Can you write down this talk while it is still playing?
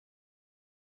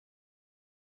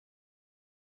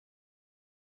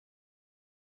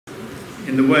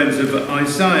In the words of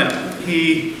Isaiah,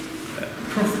 he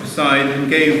prophesied and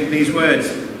gave these words: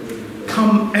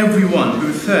 "Come everyone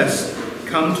who thirsts,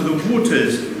 come to the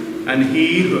waters, and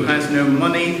he who has no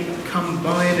money, come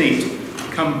buy and eat.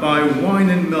 Come buy wine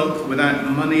and milk without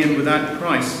money and without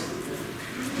price.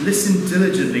 Listen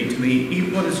diligently to me,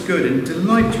 eat what is good, and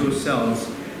delight yourselves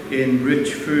in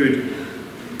rich food."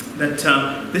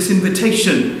 That this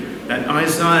invitation that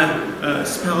Isaiah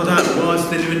spelled out was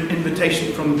the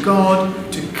invitation from God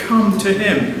to come to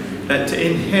him, that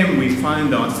in him we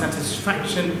find our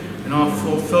satisfaction and our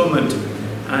fulfillment.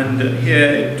 And here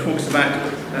it talks about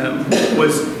what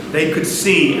was they could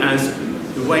see as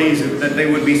the ways that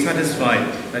they would be satisfied,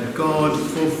 that God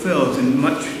fulfills in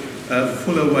much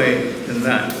fuller way than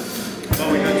that.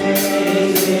 Well, we go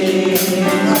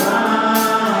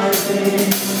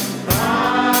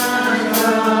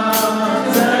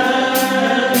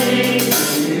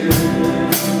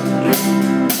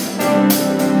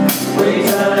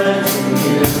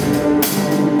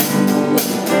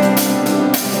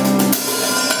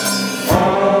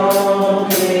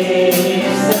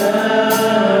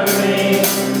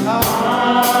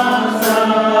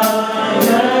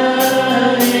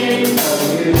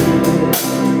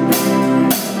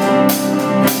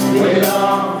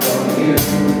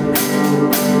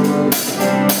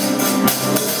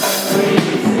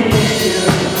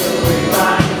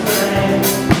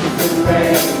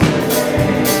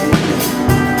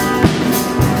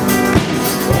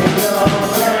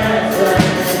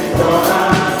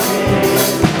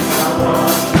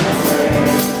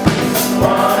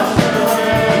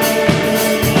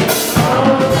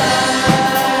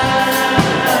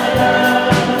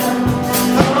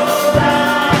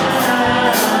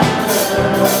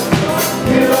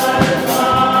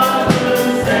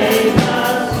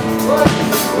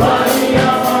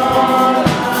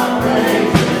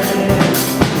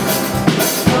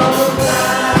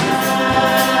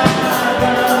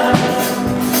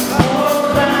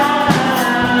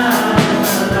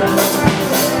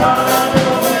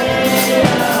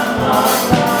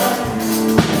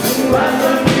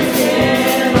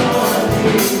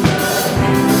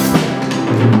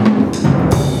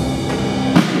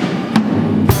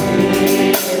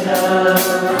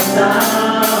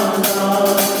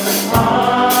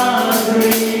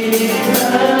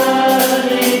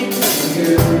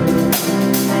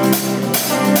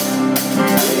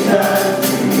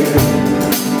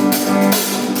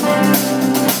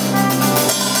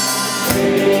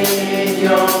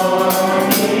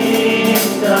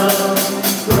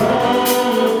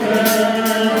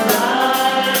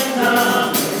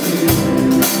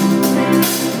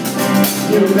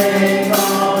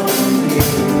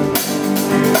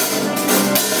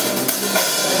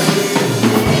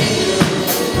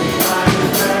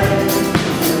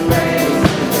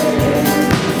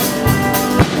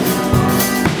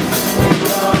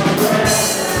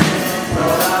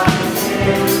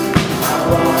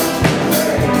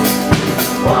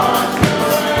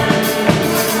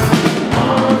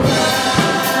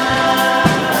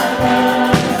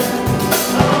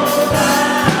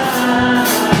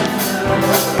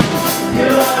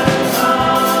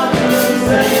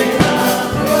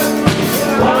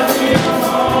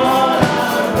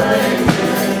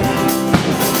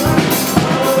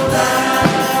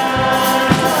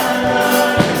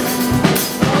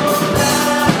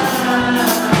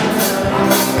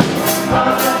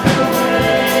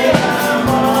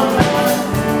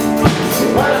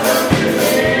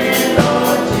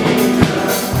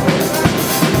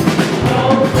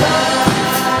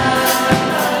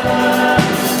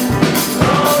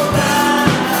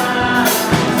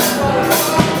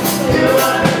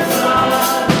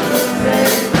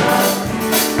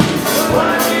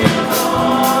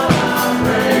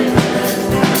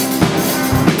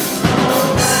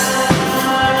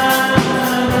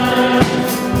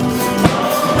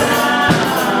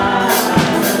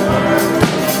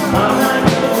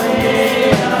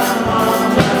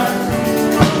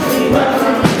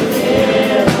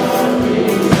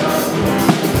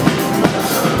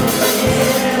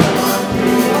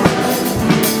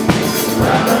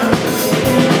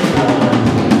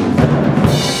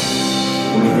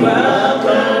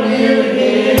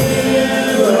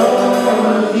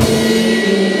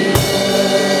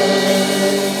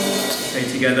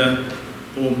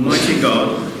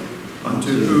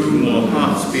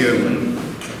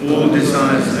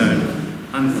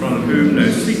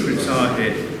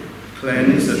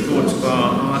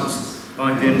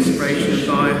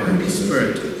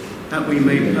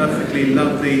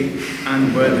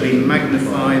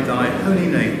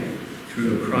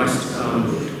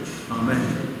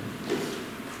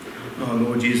Our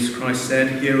Lord Jesus Christ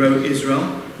said, "Hear, O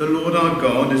Israel, the Lord our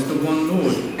God is the one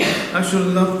Lord. Thou shalt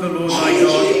love the Lord thy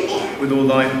God with all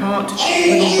thy heart,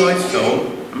 with all thy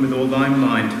soul, and with all thy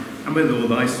mind, and with all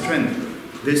thy strength.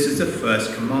 This is the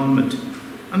first commandment.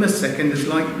 And the second is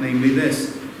like, namely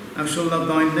this, Thou shalt love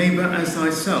thy neighbour as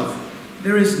thyself.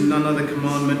 There is none other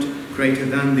commandment greater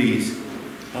than these.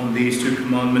 On these two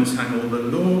commandments hang all the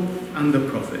law and the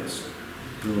prophets."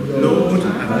 Lord,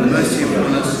 have mercy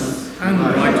upon us, and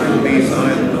write all these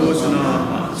thy laws in our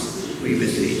hearts, we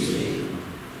beseech thee.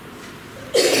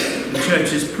 The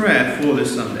Church's prayer for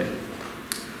this Sunday.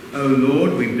 O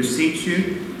Lord, we beseech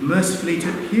you mercifully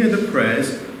to hear the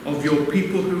prayers of your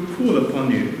people who call upon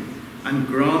you, and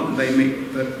grant that they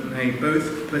may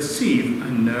both perceive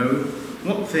and know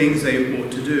what things they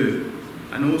ought to do,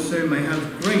 and also may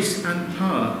have grace and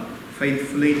power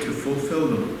faithfully to fulfill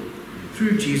them.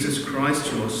 Through Jesus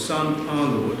Christ, your Son, our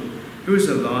Lord, who is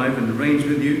alive and reigns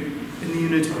with you in the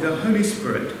unity of the Holy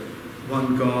Spirit,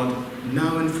 one God,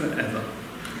 now and forever.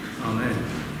 Amen.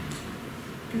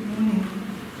 Good morning.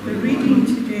 The reading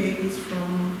today is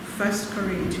from 1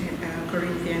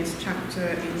 Corinthians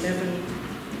chapter 11,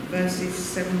 verses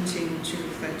 17 to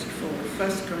 34.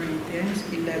 1 Corinthians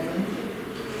 11,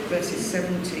 verses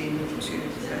 17 to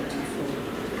 34.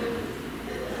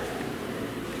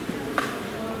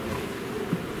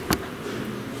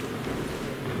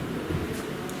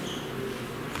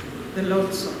 The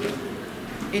Lord's Supper.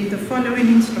 In the following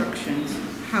instructions,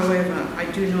 however, I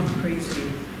do not praise you,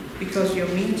 because your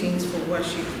meetings for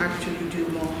worship actually do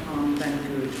more harm than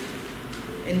good.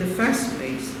 In the first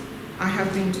place, I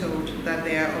have been told that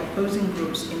there are opposing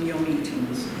groups in your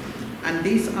meetings, and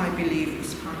this, I believe,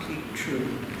 is partly true.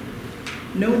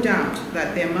 No doubt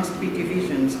that there must be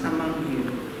divisions among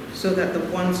you, so that the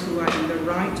ones who are in the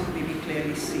right may be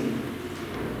clearly seen.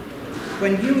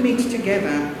 When you meet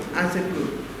together as a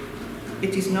group,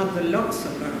 it is not the Lord's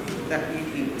Supper that you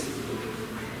eat.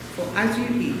 For as you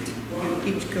eat, you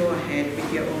each go ahead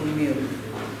with your own meal,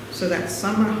 so that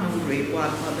some are hungry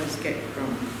while others get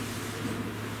drunk.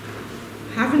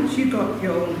 Haven't you got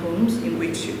your own homes in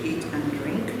which you eat and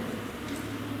drink?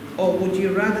 Or would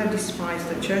you rather despise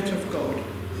the church of God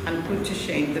and put to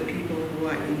shame the people who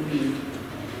are in need?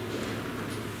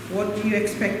 What do you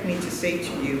expect me to say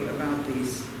to you about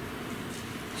this?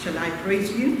 Shall I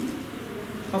praise you?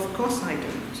 Of course I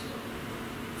don't.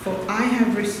 For I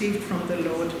have received from the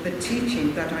Lord the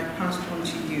teaching that I passed on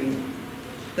to you,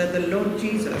 that the Lord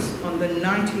Jesus, on the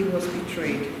night he was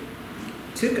betrayed,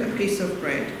 took a piece of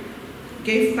bread,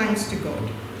 gave thanks to God,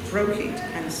 broke it,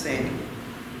 and said,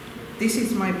 "This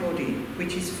is my body,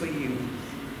 which is for you.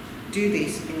 Do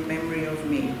this in memory of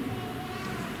me."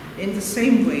 In the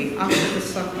same way, after the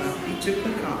supper, he took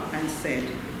the cup and said,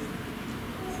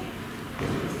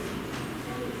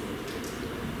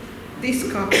 "This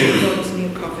cup is God's new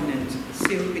covenant,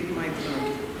 sealed with my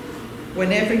blood.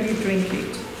 Whenever you drink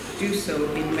it, do so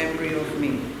in memory of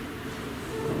me."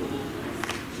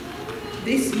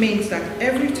 This means that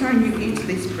every time you eat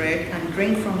this bread and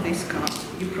drink from this cup,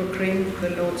 you proclaim the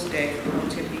Lord's death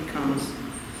until he comes.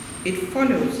 It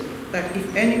follows that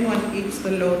if anyone eats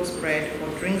the Lord's bread or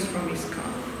drinks from his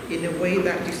cup in a way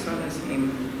that dishonors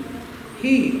him,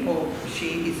 he or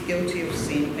she is guilty of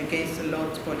sin against the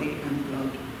Lord's body and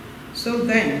blood. So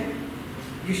then,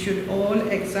 you should all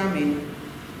examine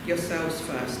yourselves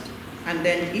first, and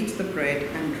then eat the bread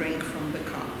and drink from the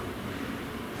cup.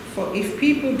 For if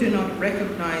people do not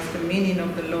recognize the meaning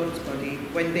of the Lord's body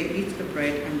when they eat the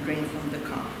bread and drink from the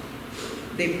cup,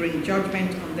 they bring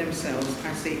judgment on themselves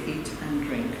as they eat and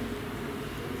drink.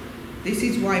 This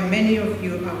is why many of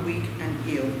you are weak and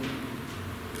ill.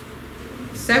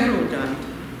 Several died.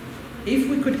 If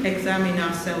we could examine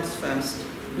ourselves first,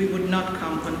 we would not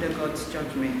come under God's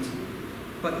judgment.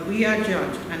 But we are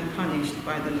judged and punished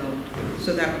by the Lord,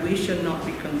 so that we shall not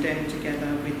be condemned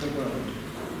together with the world.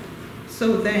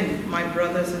 So then, my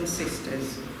brothers and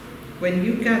sisters, when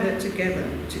you gather together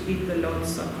to eat the Lord's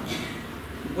Supper,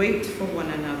 wait for one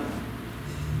another.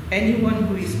 Anyone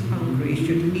who is hungry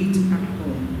should eat at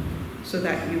home, so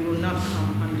that you will not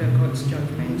come under God's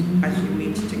judgment as you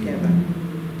meet together.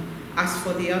 As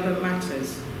for the other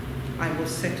matters, I will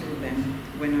settle them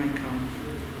when I come.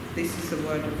 This is the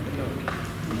word of the Lord.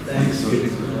 Thanks be to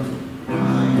God.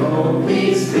 My hope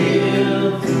is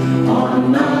built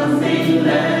on nothing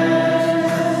less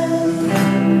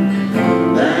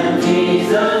than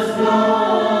Jesus'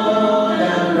 blood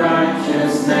and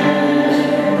righteousness.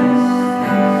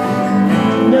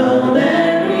 No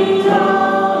merry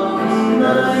tongues,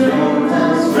 no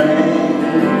sultan's friend,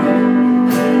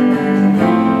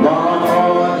 but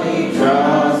only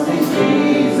trust in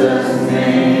Jesus'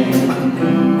 name.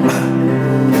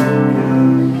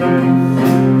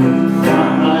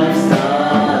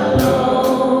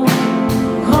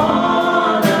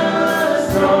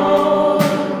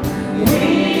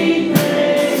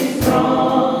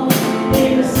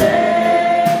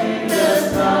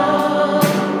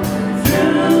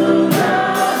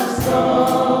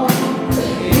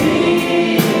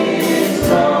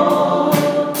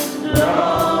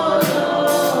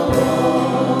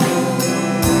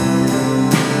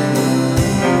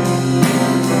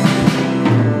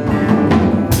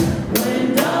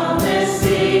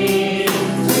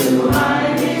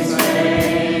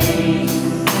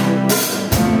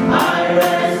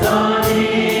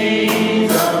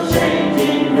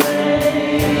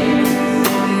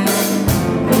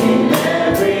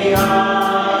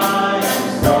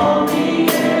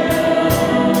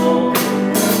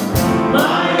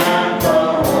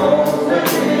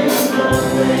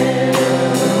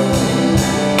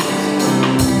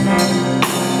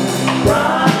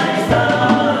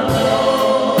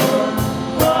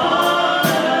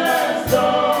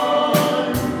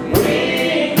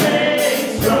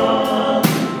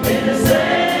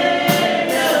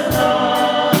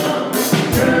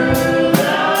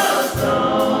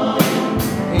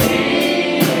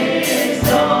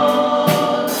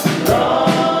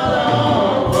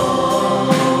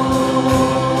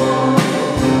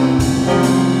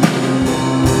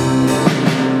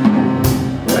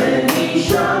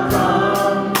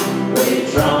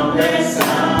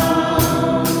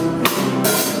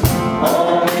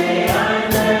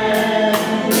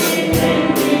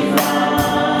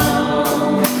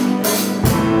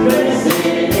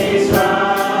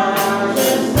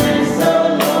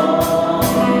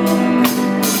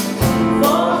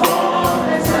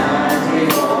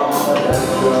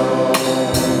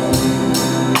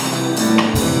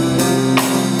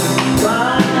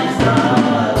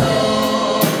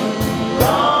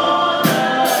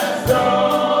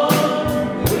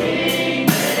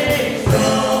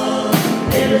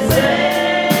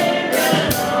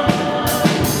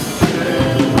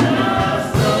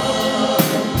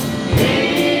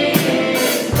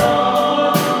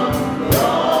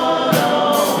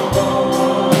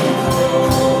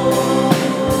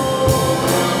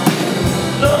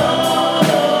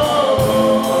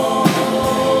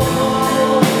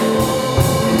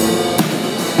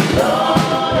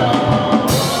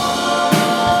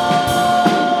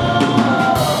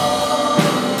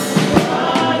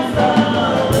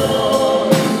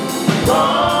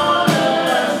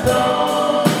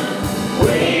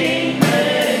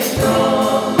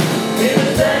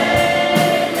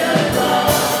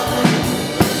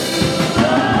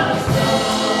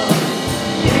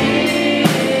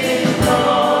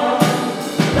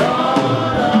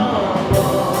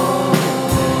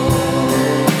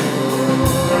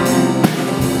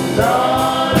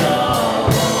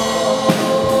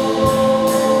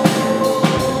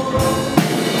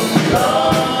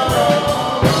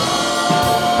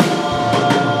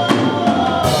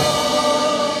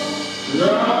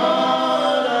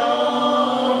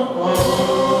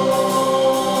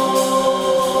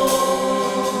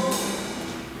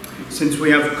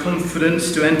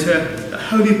 confidence to enter the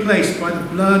holy place by the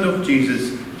blood of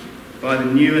Jesus, by the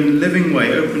new and living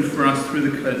way opened for us through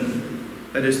the curtain,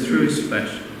 that is, through his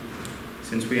flesh.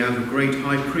 Since we have a great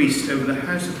high priest over the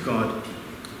house of God,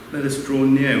 let us draw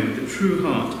near with a true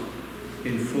heart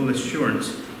in full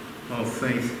assurance of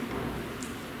faith.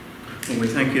 Lord, we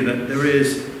thank you that there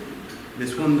is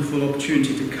this wonderful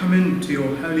opportunity to come into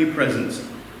your holy presence.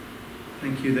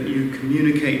 Thank you that you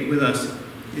communicate with us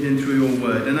in and through your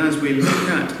word. And as we look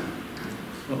at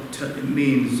what it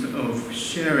means of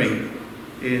sharing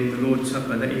in the Lord's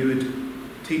Supper, that you would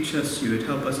teach us, you would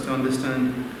help us to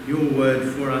understand your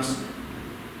word for us,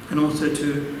 and also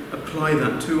to apply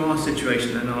that to our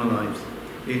situation and our lives.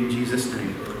 In Jesus'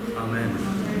 name, amen.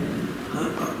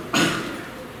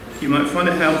 You might find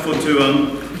it helpful to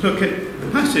look at the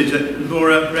passage that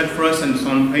Laura read for us, and it's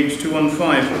on page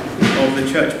 215 of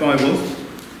the Church Bible.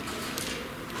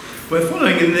 We're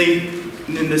following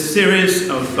in the series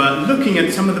of looking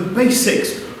at some of the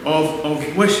basics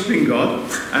of worshipping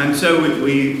God, and so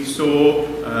we saw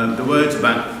the words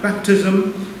about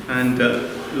baptism, and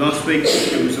last week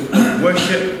it was about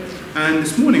worship, and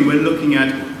this morning we're looking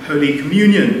at Holy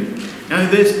Communion. Now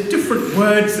there's different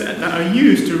words that are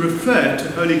used to refer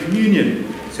to Holy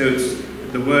Communion. So it's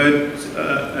the words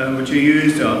which are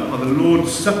used are the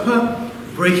Lord's Supper,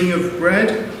 breaking of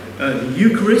bread, the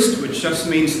Eucharist, which just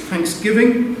means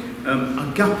thanksgiving,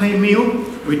 agape meal,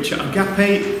 which agape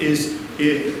is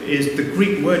the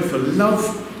Greek word for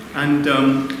love, and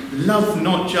love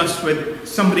not just with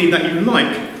somebody that you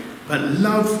like, but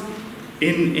love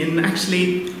in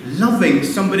actually loving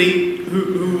somebody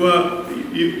who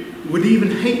you would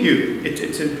even hate you.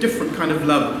 It's a different kind of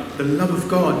love, the love of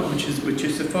God, which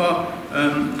is a far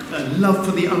love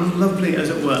for the unlovely, as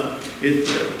it were.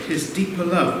 His deeper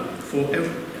love for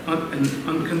an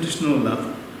unconditional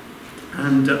love.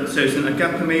 And so it's an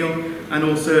agape meal, and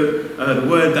also the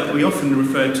word that we often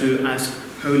refer to as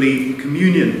Holy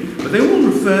Communion. But they all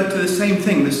refer to the same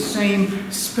thing, the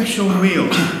same special meal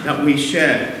that we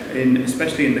share,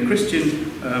 especially in the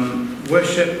Christian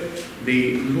worship.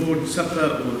 The Lord's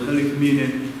Supper or the Holy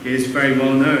Communion is very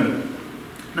well known.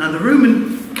 Now the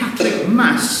Roman Catholic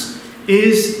Mass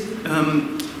is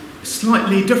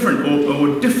slightly different,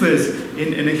 or differs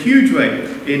in a huge way.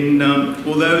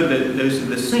 Although those are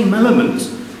the same elements,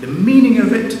 the meaning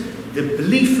of it, the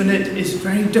belief in it is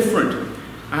very different.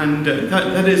 And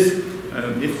that is,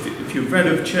 if you've read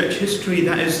of church history,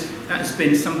 that's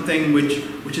been something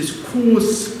which has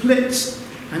caused splits,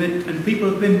 and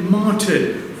people have been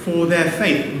martyred for their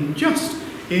faith, and just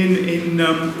in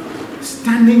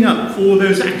standing up for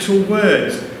those actual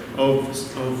words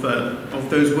of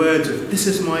those words of "this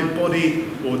is my body"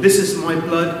 or "this is my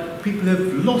blood." People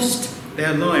have lost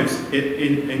their lives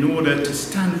in order to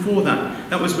stand for that.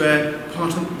 That was where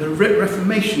part of the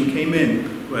Reformation came in,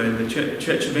 where the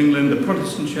Church of England, the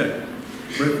Protestant Church,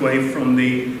 broke away from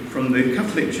the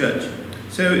Catholic Church.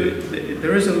 So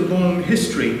there is a long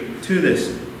history to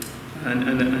this,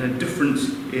 and a difference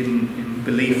in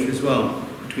belief as well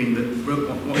between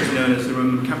what is known as the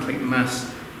Roman Catholic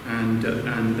Mass and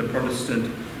the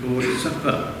Protestant Lord's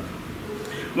Supper.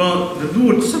 Well, the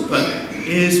Lord's Supper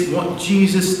is what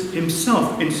Jesus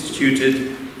himself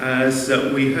instituted, as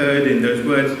we heard in those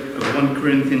words of 1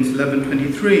 Corinthians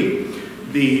 11:23.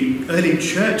 The early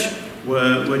church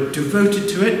were devoted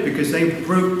to it because they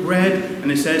broke bread,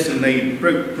 and it says, and they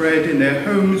broke bread in their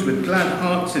homes with glad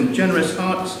hearts and generous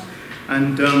hearts.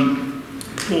 And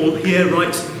Paul here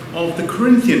writes of the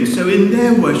Corinthians. So in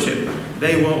their worship,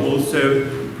 they were also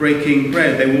breaking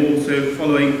bread. They were also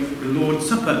following the Lord's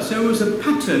Supper. So it was a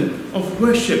pattern of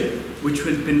worship which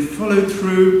had been followed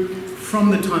through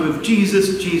from the time of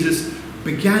Jesus. Jesus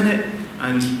began it,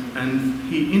 and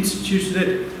he instituted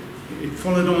it. It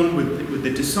followed on with the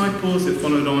disciples. It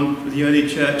followed on with the early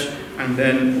church. And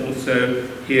then also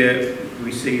here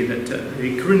we see that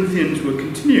the Corinthians were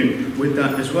continuing with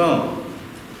that as well.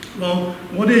 Well,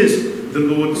 what is the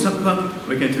Lord's Supper?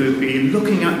 We're going to be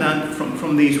looking at that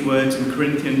from these words in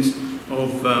Corinthians,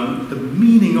 of the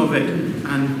meaning of it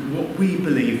and what we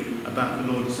believe about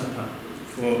the Lord's Supper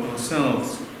for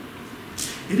ourselves.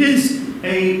 It is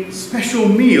a special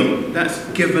meal that's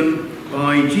given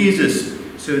by Jesus.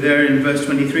 So there in verse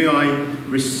 23, I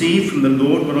received from the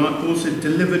Lord what I also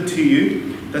delivered to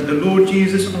you, that the Lord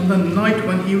Jesus, on the night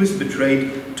when he was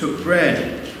betrayed, took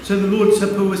bread. So the Lord's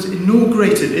Supper was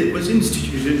inaugurated, it was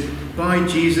instituted by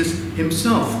Jesus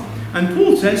himself. And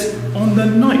Paul says, on the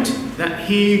night that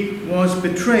he was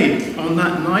betrayed, on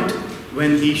that night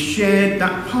when he shared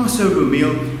that Passover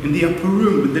meal in the upper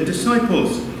room with the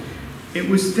disciples, it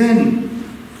was then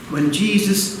when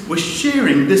Jesus was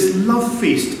sharing this love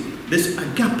feast this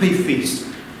agape feast.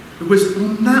 It was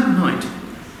on that night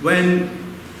when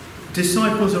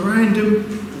disciples around him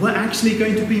were actually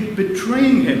going to be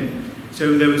betraying him.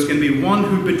 So there was going to be one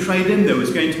who betrayed him, there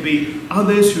was going to be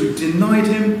others who denied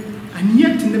him, and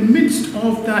yet in the midst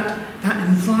of that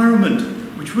environment,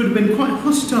 which would have been quite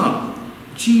hostile,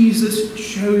 Jesus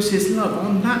shows his love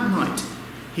on that night.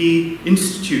 He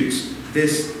institutes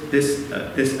this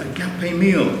agape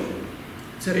meal.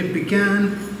 So it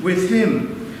began with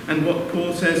him. And what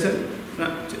Paul says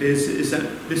that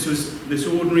this was this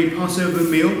ordinary Passover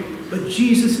meal, but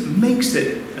Jesus makes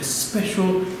it a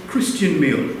special Christian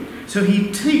meal. So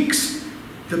he takes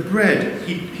the bread,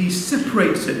 he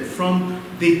separates it from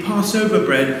the Passover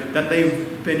bread that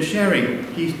they've been sharing.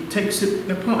 He takes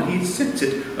it apart, he sets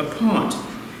it apart.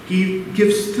 He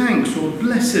gives thanks or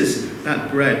blesses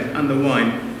that bread and the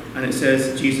wine. And it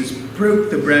says Jesus broke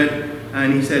the bread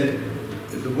and he said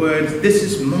the words, "This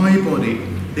is my body,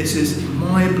 this is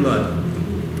my blood."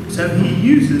 So he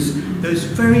uses those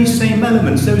very same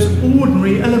elements, those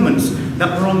ordinary elements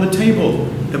that were on the table,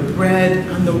 the bread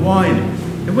and the wine.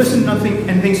 There wasn't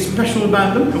anything special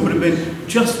about them. It would have been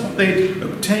just what they'd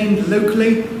obtained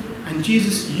locally. And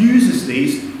Jesus uses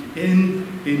these in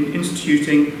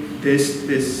instituting this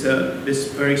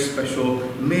very special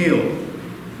meal.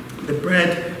 The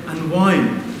bread and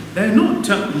wine, they're not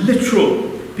literal,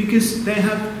 because they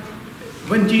have,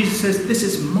 when Jesus says, "This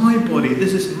is my body,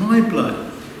 this is my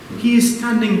blood," he is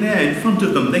standing there in front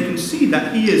of them. They can see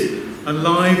that he is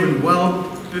alive and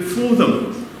well before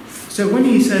them. So when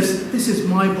he says, "This is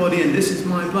my body and this is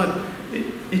my blood,"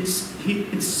 it's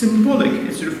symbolic.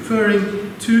 It's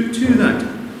referring to that.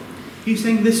 He's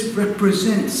saying this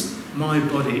represents my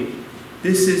body.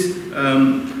 This is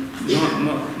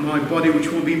my body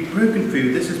which will be broken for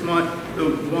you. This is the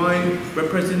wine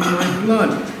representing my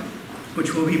blood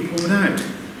which will be poured out.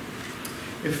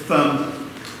 If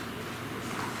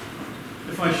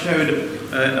I showed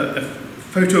a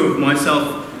photo of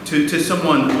myself to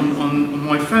someone on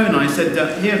my phone, I said,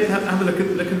 "Here, have a look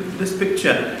at this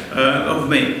picture of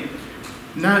me."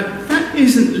 Now, that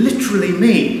isn't literally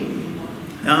me.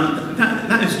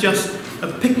 That is just a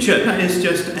picture, that is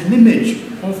just an image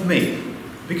of me,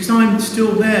 because I'm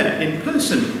still there in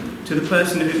person to the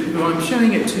person who I'm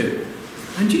showing it to.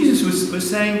 And Jesus was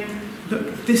saying,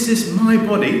 "Look, this is my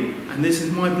body and this is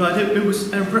my blood." It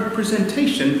was a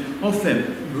representation of him.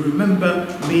 Remember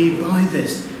me by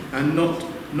this, and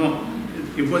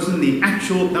it wasn't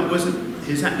that wasn't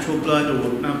his actual blood, or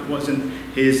that wasn't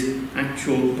his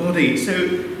actual body. So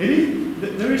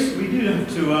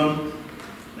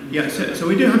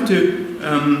we do have to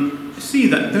see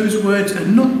that those words are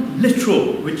not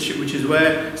literal, which is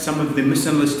where some of the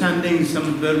misunderstandings, some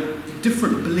of the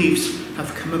different beliefs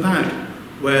have come about.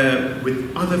 Where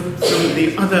with some of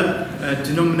the other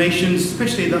denominations,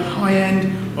 especially the high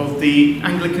end of the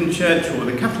Anglican Church or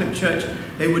the Catholic Church,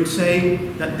 they would say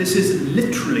that this is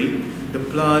literally the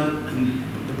blood and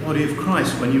the body of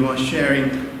Christ. When you are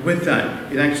sharing with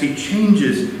that, it actually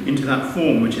changes into that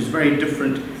form, which is very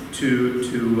different to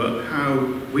how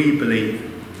we believe.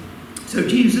 So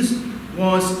Jesus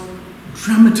was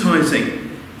dramatizing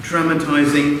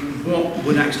what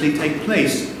would actually take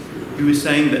place. He was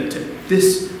saying that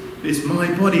this is my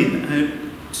body,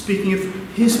 speaking of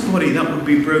his body that would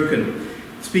be broken,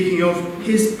 speaking of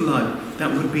his blood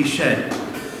that would be shed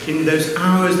in those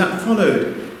hours that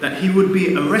followed, that he would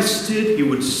be arrested, he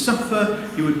would suffer,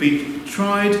 he would be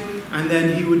tried, and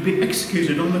then he would be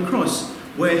executed on the cross,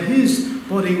 where his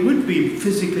body would be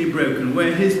physically broken,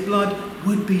 where his blood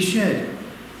would be shed.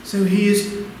 So he is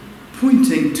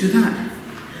pointing to that.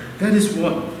 That is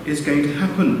what is going to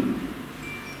happen.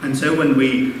 And so when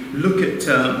we look at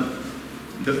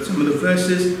some of the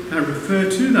verses that refer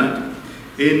to that,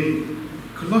 in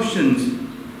Colossians,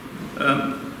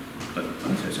 let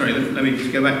me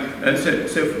just go back.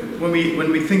 So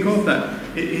when we think of that,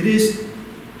 it is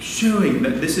showing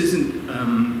that this isn't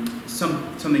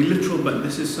something literal, but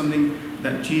this is something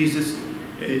that Jesus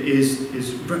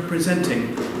is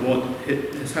representing what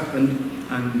has happened,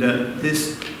 and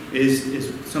this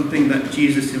is something that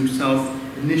Jesus himself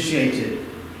initiated.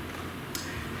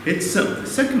 It's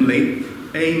secondly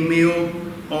a meal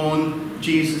on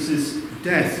Jesus'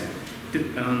 death,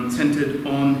 centered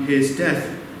on his death.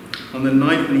 On the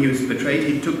night when he was betrayed,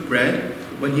 he took bread.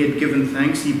 When he had given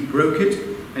thanks, he broke it,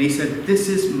 and he said, "This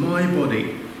is my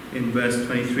body," in verse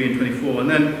 23 and 24. And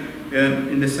then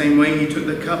in the same way, he took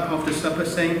the cup after supper,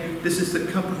 saying, "This is the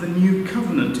cup of the new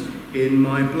covenant in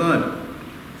my blood."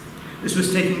 This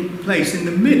was taking place in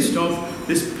the midst of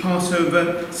this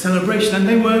Passover celebration, and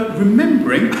they were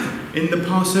remembering in the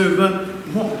Passover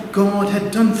what God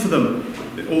had done for them.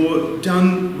 or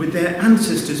done with their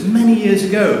ancestors many years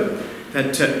ago.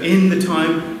 That in the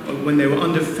time when they were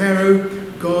under Pharaoh,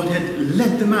 God had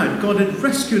led them out, God had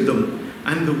rescued them.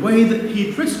 And the way that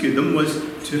he'd rescued them was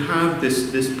to have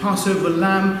this Passover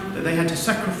lamb that they had to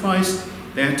sacrifice.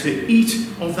 They had to eat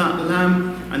of that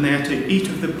lamb, and they had to eat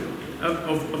of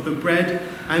the bread.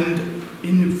 And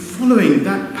in following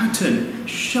that pattern,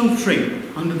 sheltering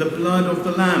under the blood of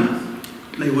the lamb,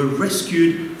 they were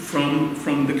rescued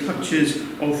from the clutches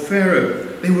of Pharaoh.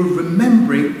 They were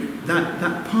remembering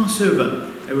that Passover.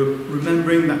 They were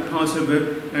remembering that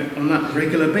Passover on that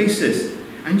regular basis.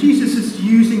 And Jesus is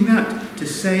using that to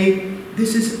say,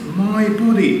 this is my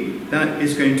body that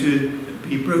is going to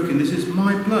be broken. This is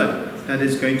my blood that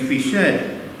is going to be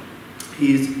shed.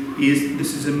 This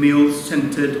is a meal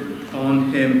centered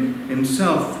on him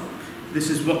himself. This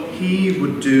is what he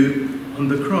would do on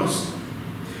the cross.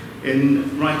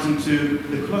 In writing to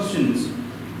the Colossians,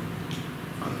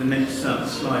 the next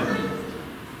slide.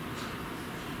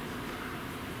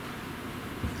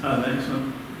 The next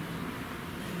one.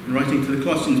 In writing to the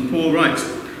Colossians, Paul writes,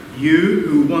 "You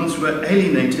who once were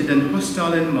alienated and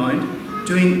hostile in mind,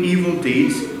 doing evil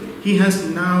deeds, he has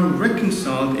now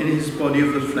reconciled in his body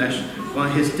of the flesh by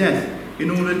his death, in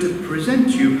order to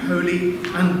present you holy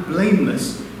and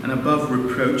blameless and above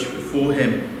reproach before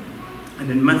him." And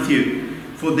in Matthew,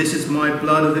 "For this is my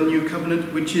blood of the new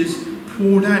covenant, which is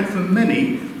poured out for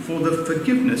many for the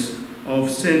forgiveness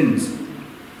of sins."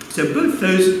 So both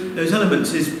those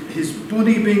elements, his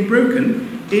body being broken,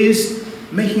 is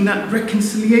making that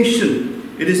reconciliation.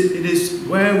 It is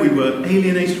where we were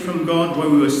alienated from God, where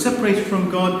we were separated from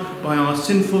God by our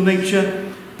sinful nature.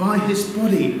 By his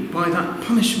body, by that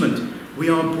punishment, we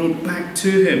are brought back to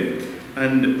him,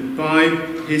 and by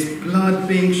his blood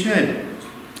being shed.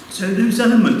 So those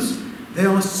elements, they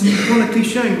are symbolically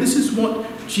showing this is what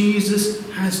Jesus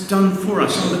has done for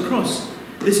us on the cross.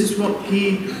 This is what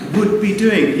he would be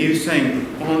doing. He was saying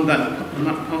on that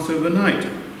Passover night,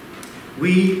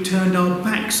 we turned our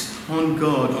backs on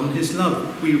God, on his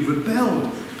love. We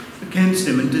rebelled against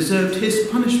him and deserved his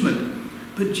punishment.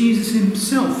 But Jesus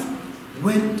himself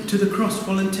went to the cross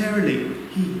voluntarily.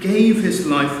 He gave his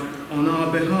life on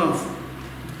our behalf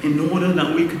in order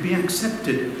that we could be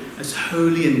accepted as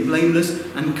holy and blameless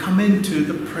and come into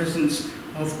the presence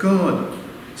of God.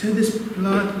 So this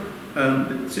blood,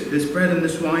 this bread and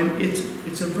this wine,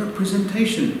 it's a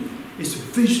representation. It's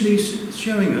visually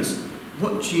showing us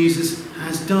what Jesus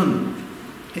has done.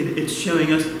 It's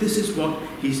showing us this is what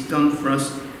he's done for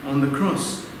us on the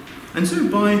cross. And so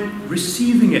by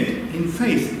receiving it in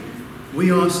faith, we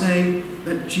are saying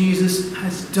that Jesus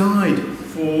has died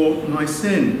for my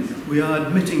sin. We are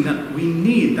admitting that we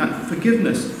need that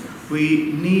forgiveness.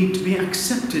 We need to be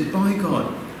accepted by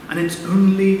God. And it's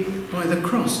only by the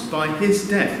cross, by his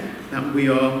death, that we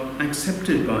are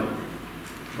accepted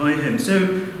by him.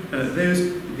 So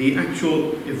there's the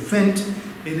actual event.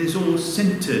 It is all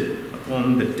centered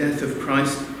upon the death of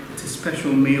Christ. It's a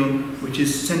special meal which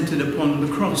is centered upon the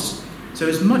cross. So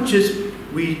as much as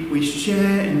we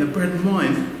share in the bread and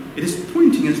wine, it is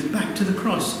pointing us back to the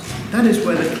cross. That is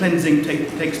where the cleansing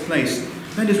takes place.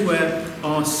 That is where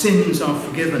our sins are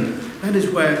forgiven. That is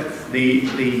where the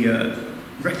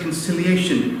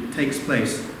reconciliation takes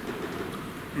place.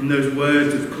 In those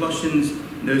words of Colossians,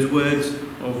 in those words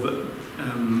of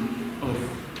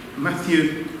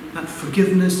Matthew, that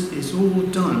forgiveness is all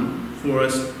done for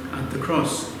us at the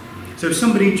cross. So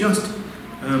somebody just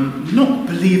not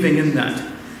believing in that,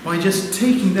 by just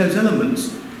taking those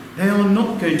elements, they are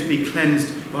not going to be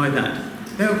cleansed by that.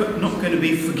 They are not going to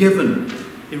be forgiven.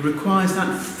 It requires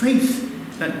that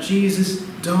faith that Jesus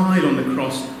died on the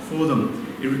cross for them.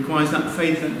 It requires that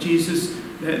faith that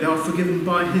they are forgiven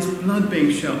by his blood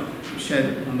being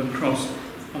shed on the cross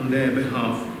on their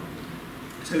behalf.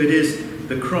 So it is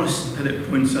the cross that it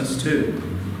points us to.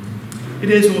 It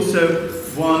is also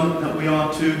one that we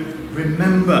are to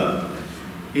remember.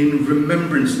 In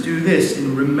remembrance, do this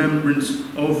in remembrance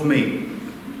of me.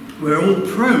 We're all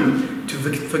prone to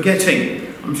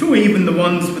forgetting. I'm sure even the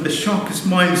ones with the sharpest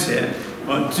minds here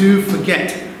do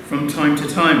forget from time to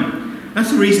time.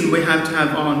 That's the reason we have to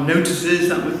have our notices.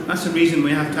 That's the reason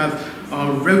we have to have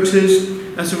our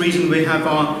rotas. That's the reason we have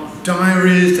our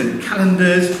diaries and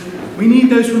calendars. We need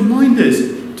those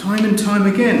reminders time and time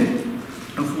again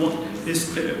of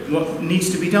what needs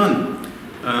to be done.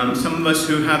 Some of us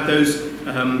who have those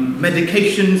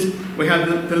medications, we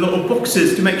have the little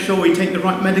boxes to make sure we take the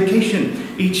right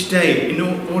medication each day in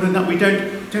order that we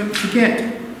don't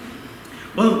forget.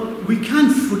 Well, we can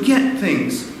forget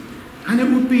things, and it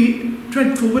would be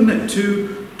dreadful, wouldn't it,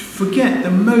 to forget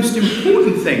the most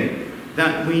important thing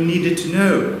that we needed to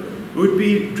know. it would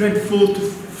be dreadful to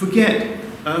forget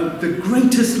the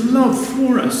greatest love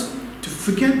for us, to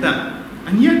forget that.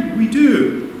 And yet we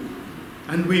do.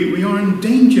 And we are in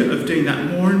danger of doing that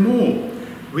more and more.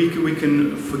 We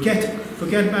can forget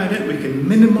about it, we can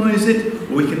minimize it,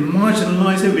 or we can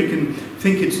marginalize it, we can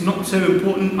think it's not so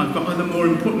important, I've got other more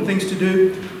important things to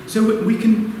do. So we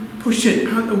can push it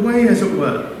out the way, as it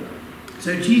were.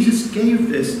 So Jesus gave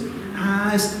this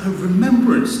as a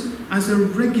remembrance, as a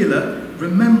regular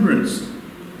remembrance,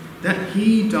 that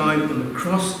he died on the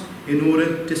cross in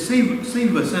order to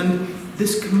save us. And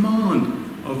this command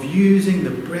of using the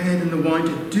bread and the wine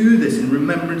to do this in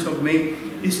remembrance of me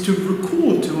is to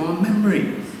recall to our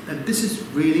memory that this has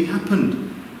really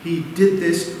happened. He did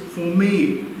this for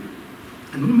me.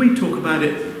 And when we talk about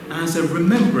it as a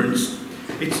remembrance,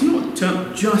 it's not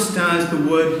just as the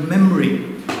word memory.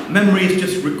 Memory is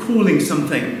just recalling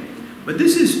something. But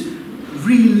this is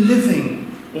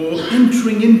reliving or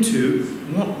entering into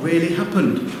what really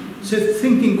happened. So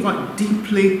thinking quite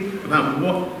deeply about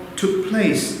what took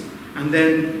place, and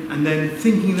then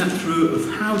thinking that through of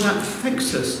how that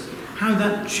affects us, how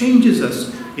that changes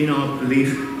us in our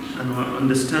belief and our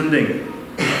understanding.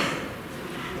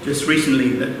 Just recently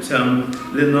that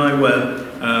Lynn and I were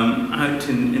out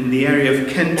in the area of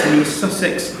Kent and East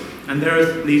Sussex, and there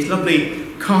are these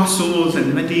lovely castles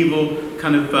and medieval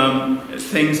kind of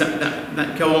things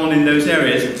that go on in those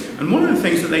areas. And one of the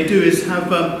things that they do is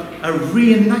have a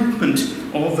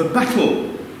reenactment of a battle.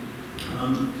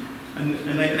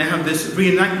 And they have this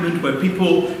reenactment where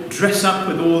people dress up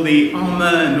with all the armour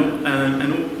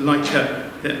and all, like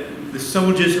the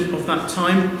soldiers of that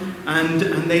time, and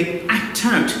they act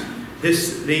out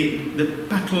the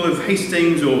Battle of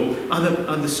Hastings or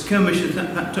other skirmishes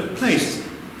that took place.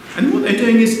 And what they're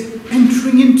doing is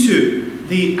entering into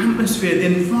the atmosphere, the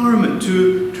environment,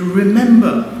 to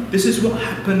remember this is what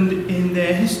happened in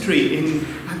their history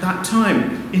at that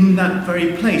time, in that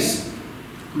very place.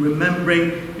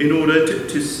 Remembering in order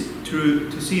to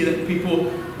see that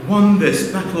people won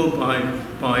this battle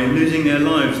by losing their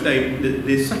lives,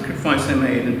 the sacrifice they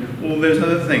made, and all those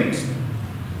other things.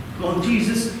 Well,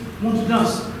 Jesus wanted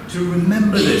us to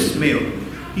remember this meal.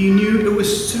 He knew it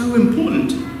was so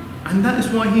important, and that is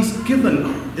why he's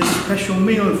given this special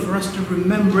meal for us to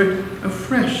remember it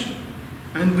afresh.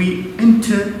 And we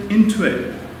enter into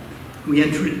it. We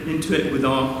enter into it with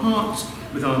our hearts,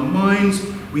 with our minds.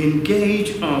 We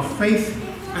engage our faith,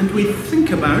 and we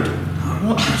think about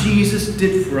what Jesus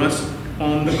did for us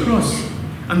on the cross.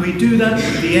 And we do that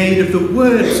with the aid of the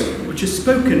words which are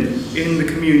spoken in the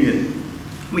communion.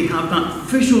 We have that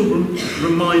visual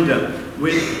reminder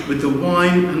with the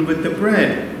wine and with the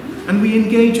bread. And we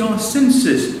engage our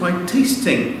senses by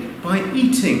tasting, by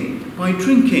eating, by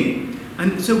drinking.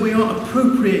 And so we are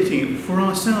appropriating it for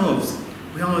ourselves.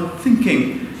 We are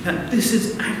thinking that this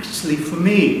is actually for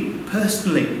me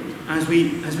personally, as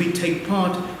we take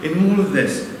part in all of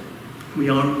this.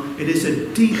 It is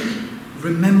a deep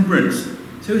remembrance.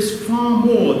 So it's far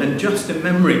more than just a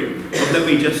memory of that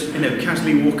we just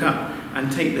casually walk up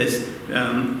and take this,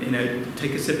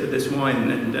 take a sip of this wine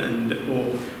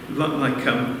or like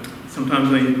sometimes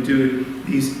when you do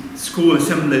these school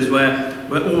assemblies where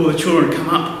all the children come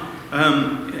up,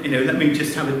 let me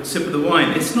just have a sip of the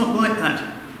wine. It's not like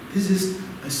that. This is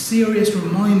a serious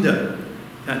reminder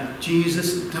that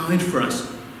Jesus died for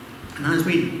us. And as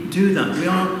we do that, we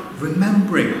are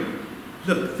remembering,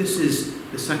 look, this is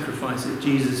the sacrifice that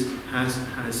Jesus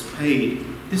has paid.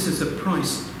 This is the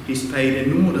price he's paid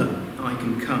in order that I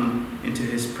can come into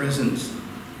his presence.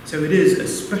 So it is a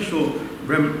special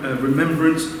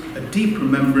remembrance, a deep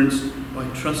remembrance by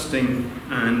trusting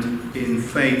and in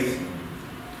faith.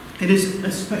 It is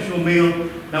a special meal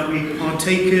that we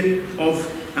partake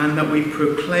of and that we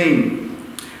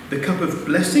proclaim. The cup of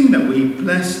blessing that we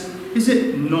bless, is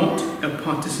it not a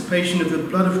participation of the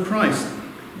blood of Christ?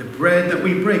 The bread that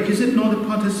we break, is it not a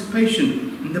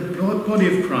participation in the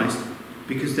body of Christ?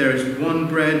 Because there is one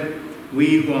bread,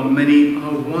 we who are many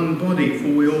are one body, for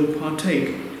we all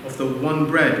partake of the one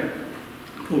bread.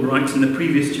 Paul writes in the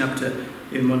previous chapter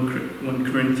in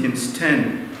 1 Corinthians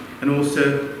 10, and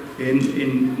also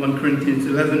in 1 Corinthians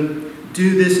 11,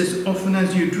 do this as often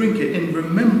as you drink it in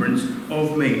remembrance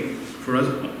of me. For as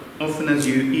often as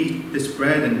you eat this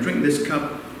bread and drink this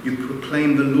cup, you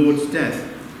proclaim the Lord's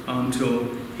death until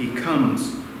he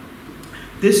comes.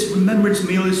 This remembrance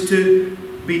meal is to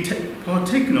be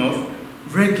partaken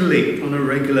of regularly, on a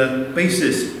regular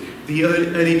basis. The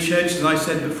early church, as I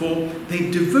said before, they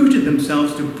devoted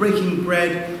themselves to breaking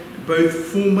bread both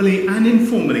formally and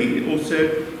informally,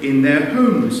 also in their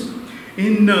homes.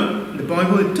 In the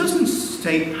Bible, it doesn't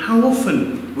state how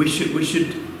often we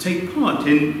should take part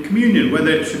in communion, whether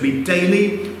it should be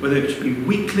daily, whether it should be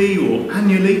weekly or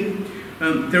annually.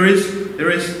 There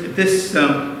is this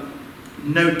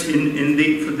note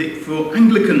for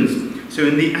Anglicans. So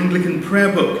in the Anglican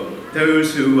prayer book,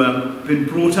 those who have been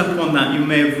brought up on that, you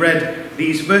may have read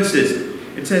these verses.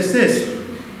 It says this,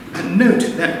 and note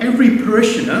that every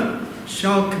parishioner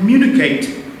shall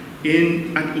communicate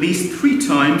in at least 3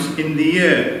 times in the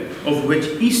year, of which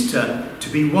Easter to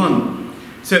be one.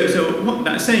 So what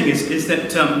that's saying is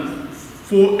that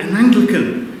for an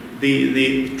Anglican,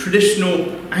 the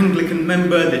traditional Anglican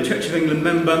member, the Church of England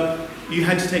member, you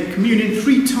had to take communion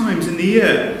 3 times in the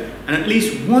year, and at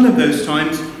least one of those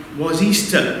times was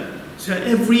Easter. So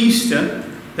every Easter,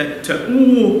 that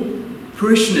all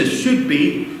parishioners should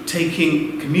be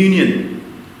taking communion.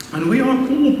 And we are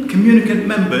all communicant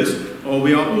members, or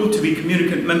we are all to be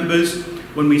communicant members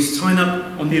when we sign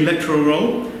up on the electoral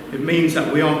roll. It means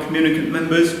that we are communicant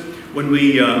members when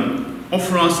we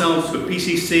offer ourselves for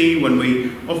PCC, when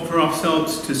we offer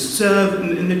ourselves to serve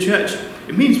in the church.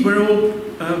 It means we're all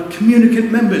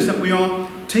communicant members, that we are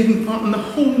taking part in the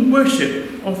whole worship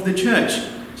of the church.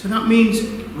 So that means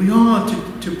we are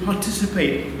to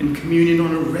participate in communion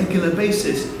on a regular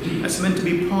basis. That's meant to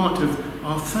be part of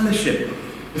our fellowship.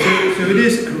 So it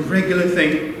is a regular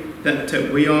thing that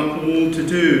we are all to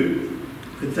do.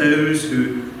 For those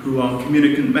who are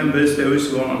communicant members, those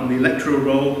who are on the electoral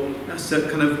roll, that's a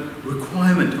kind of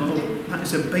requirement. That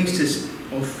is a basis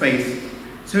of faith.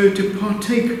 So to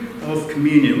partake of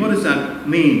communion, what does that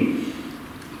mean?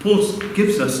 Paul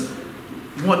gives us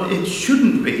what it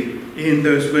shouldn't be in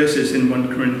those verses in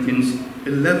 1 Corinthians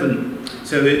 11.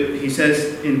 So he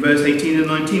says in verse 18 and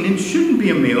 19, it shouldn't be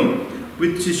a meal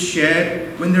which is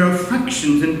shared when there are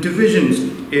factions and divisions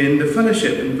in the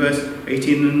fellowship, in verse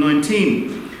 18 and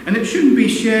 19. And it shouldn't be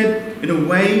shared in a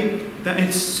way that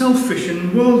it's selfish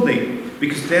and worldly,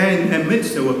 because there in their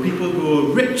midst there were people who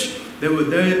were rich, there were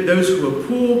those who were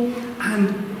poor,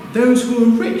 and those who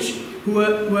were rich, who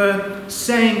were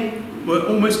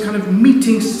almost kind of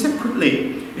meeting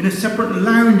separately, in a separate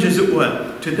lounge as it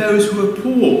were, to those who were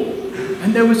poor.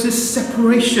 And there was this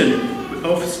separation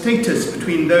of status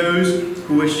between those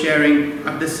who were sharing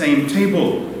at the same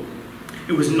table.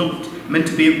 It was not meant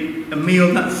to be a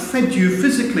meal that fed you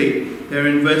physically. There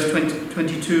in verse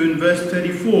 22 and verse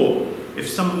 34. If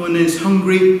someone is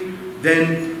hungry,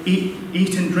 then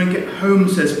eat and drink at home,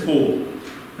 says Paul.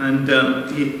 And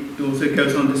he also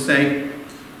goes on to say,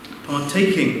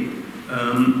 partaking.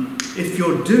 If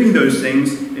you're doing those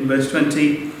things, in verse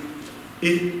 20,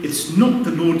 it's not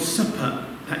the Lord's Supper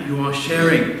that you are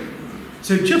sharing.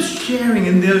 So just sharing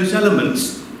in those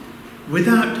elements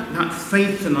without that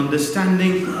faith and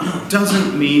understanding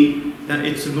doesn't mean that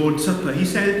it's the Lord's Supper.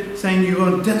 He's saying you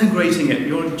are denigrating it.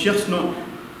 You're just not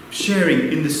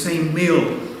sharing in the same meal.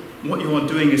 What you are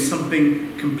doing is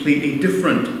something completely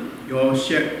different. You're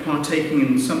partaking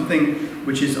in something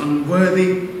which is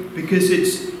unworthy, because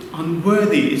it's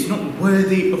unworthy. It's not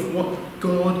worthy of what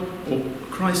God or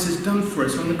Christ has done for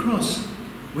us on the cross.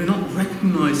 We're not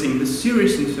recognizing the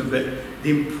seriousness of it, the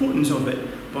importance of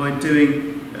it, by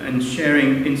doing and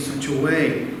sharing in such a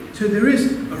way. So there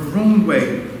is a wrong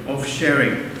way of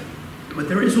sharing, but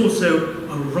there is also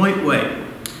a right way.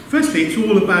 Firstly, it's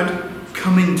all about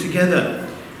coming together.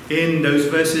 In those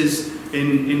verses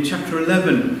in chapter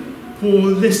 11, Paul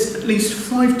lists at least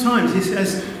 5 times, he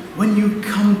says, when you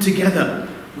come together,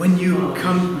 when you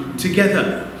come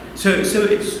together. So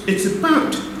it's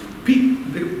about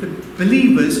the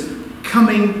believers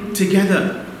coming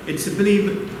together. It's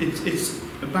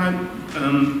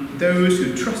about those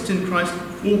who trust in Christ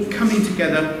all coming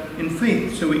together in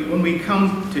faith. So when we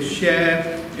come to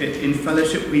share in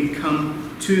fellowship, we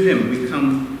come to Him, we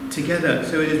come together.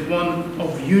 So it is one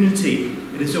of unity.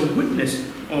 It is a witness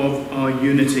of our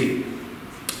unity.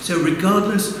 So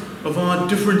regardless of our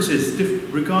differences,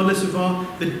 regardless of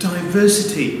the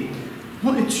diversity,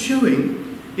 what it's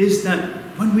showing is that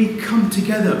when we come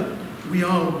together, we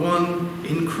are one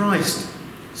in Christ.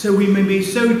 So we may be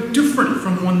so different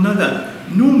from one another.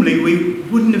 Normally we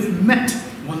wouldn't have met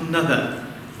one another.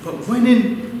 But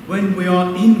when we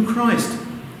are in Christ,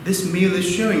 this meal is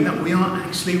showing that we are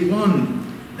actually one,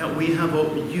 that we have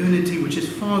a unity which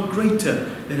is far greater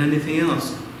than anything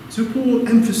else. So Paul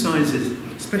emphasizes,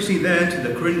 especially there to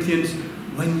the Corinthians,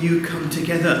 when you come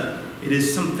together, it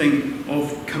is something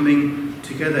of coming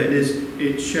together.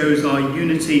 It shows our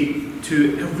unity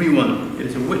to everyone. It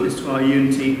is a witness to our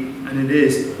unity, and it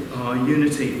is our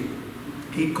unity.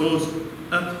 He calls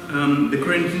up the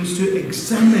Corinthians to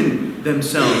examine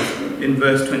themselves in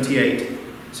verse 28.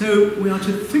 So we are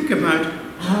to think about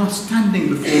our standing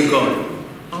before God.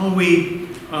 Are we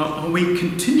are we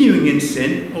continuing in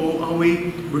sin, or are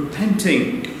we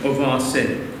repenting of our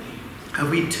sin? Have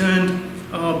we turned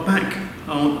our back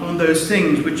on those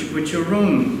things which are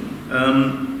wrong?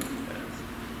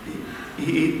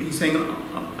 He's saying,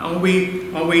 are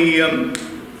we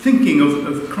thinking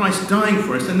of Christ dying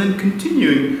for us and then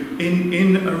continuing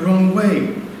in a wrong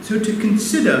way? So to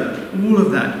consider all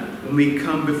of that when we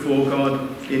come before God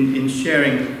in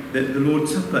sharing the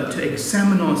Lord's Supper, to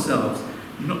examine ourselves,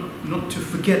 not to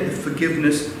forget the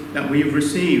forgiveness that we've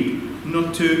received,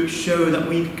 not to show that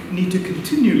we need to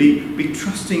continually be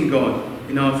trusting God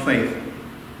in our faith.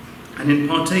 And in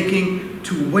partaking,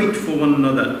 to wait for one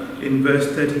another in verse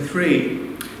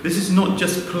 33. This is not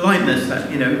just politeness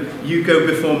that, you go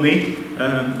before me,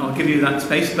 I'll give you that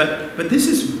space, but this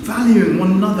is valuing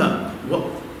one another, what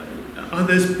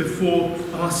others before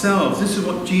ourselves. This is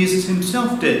what Jesus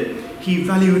himself did. He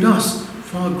valued us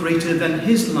far greater than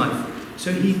his life.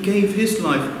 So he gave his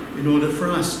life in order for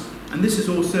us. And this is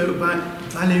also about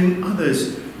valuing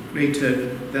others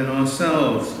greater than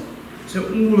ourselves. So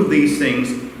all of these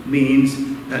things means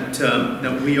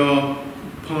that we are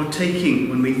partaking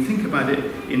when we think about it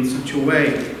in such a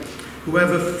way.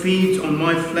 Whoever feeds on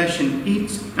my flesh and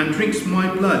eats and drinks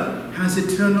my blood has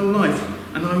eternal life,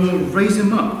 and I will raise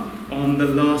him up on the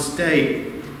last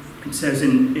day. It says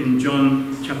in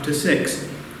John chapter 6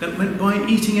 that by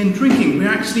eating and drinking we're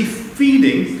actually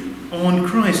feeding on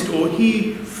Christ, or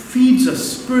he feeds us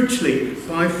spiritually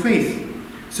by faith.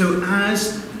 So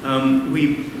as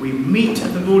we meet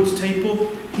at the Lord's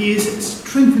table, he is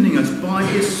strengthening us by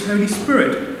his Holy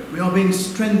Spirit. We are being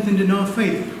strengthened in our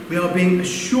faith. We are being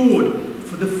assured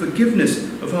for the forgiveness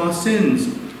of our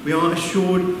sins. We are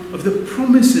assured of the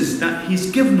promises that he's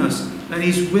given us, that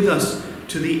he's with us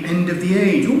to the end of the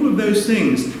age. All of those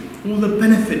things, all the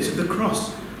benefits of the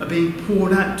cross are being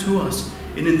poured out to us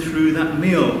in and through that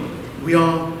meal. We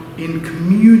are in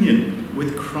communion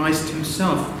with Christ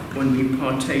himself when we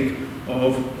partake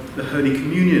of the Holy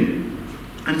Communion.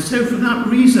 And so for that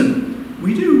reason,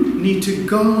 we do need to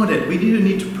guard it. We do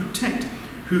need to protect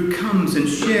who comes and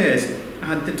shares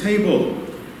at the table.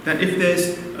 That if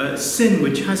there's a sin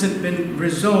which hasn't been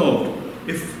resolved,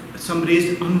 if somebody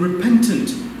is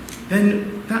unrepentant,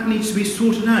 then that needs to be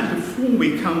sorted out before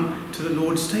we come to the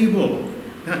Lord's table.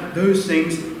 That those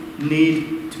things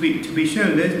need to be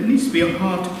shown. There needs to be a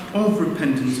heart of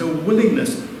repentance, a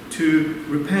willingness to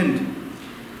repent.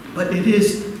 But it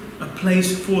is a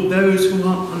place for those who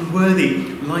are unworthy,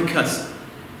 like us.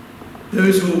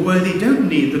 Those who are worthy don't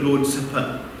need the Lord's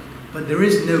Supper, but there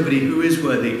is nobody who is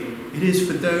worthy. It is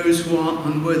for those who are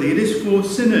unworthy. It is for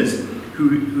sinners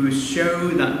who show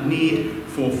that need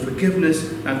for forgiveness,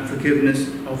 that forgiveness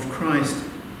of Christ.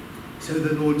 So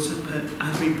the Lord's Supper,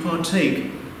 as we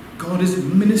partake, God is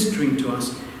ministering to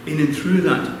us in and through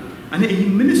that. And he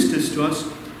ministers to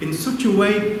us in such a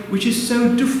way which is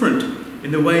so different,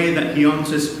 in the way that he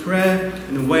answers prayer,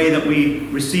 in the way that we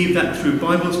receive that through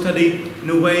Bible study, in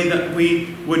the way that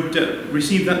we would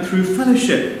receive that through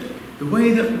fellowship. The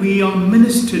way that we are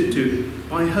ministered to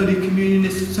by Holy Communion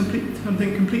is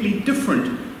something completely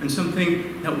different, and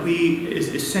something that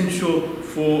is essential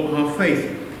for our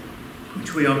faith,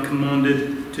 which we are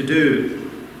commanded to do.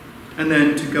 And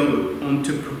then to go on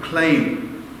to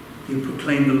proclaim. You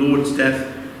proclaim the Lord's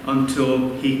death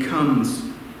until he comes.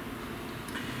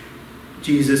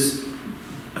 Jesus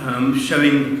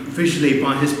showing visually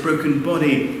by his broken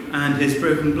body and his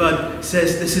broken blood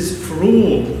says this is for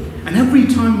all. And every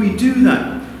time we do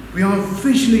that, we are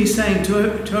visually saying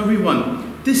to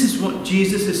everyone, this is what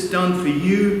Jesus has done for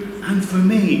you and for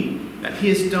me, that he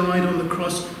has died on the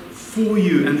cross for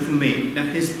you and for me, that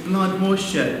his blood was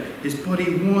shed, his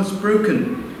body was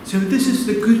broken. So this is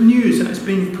the good news that is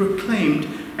being proclaimed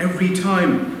every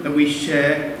time that we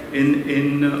share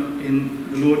in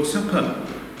the Lord's Supper.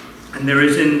 And there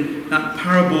is in that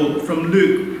parable from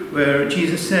Luke where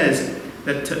Jesus says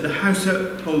that the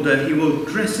householder, he will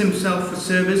dress himself for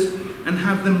service and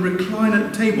have them recline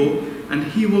at the table, and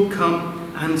he will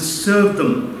come and serve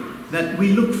them. That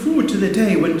we look forward to the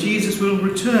day when Jesus will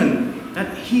return,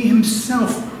 that he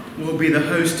himself will be the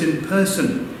host in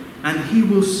person, and he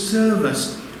will serve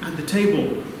us at the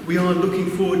table. We are looking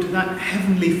forward to that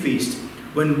heavenly feast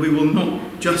when we will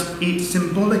not just eat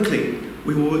symbolically,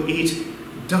 we will eat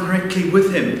directly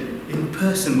with him in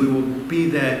person. We will be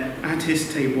there at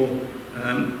his table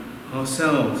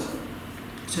ourselves.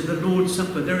 So the Lord's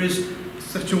Supper, there is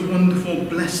such a wonderful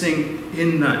blessing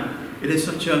in that. It is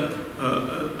such a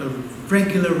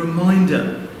regular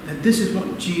reminder that this is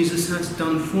what Jesus has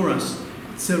done for us.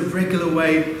 It's a regular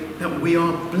way that we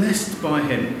are blessed by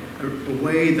him, a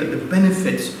way that the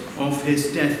benefits of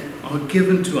his death are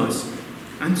given to us.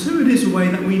 And so it is a way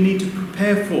that we need to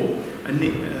prepare for a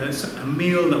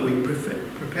meal that we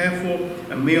prepare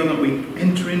for, a meal that we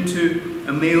enter into,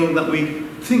 a meal that we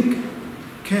think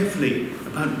carefully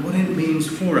about what it means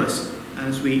for us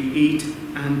as we eat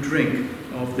and drink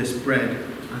of this bread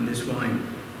and this wine.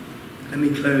 Let me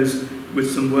close with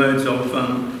some words of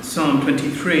Psalm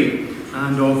 23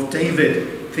 and of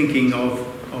David thinking of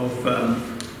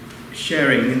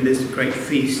sharing in this great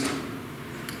feast.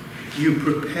 You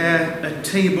prepare a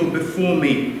table before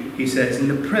me, he says, in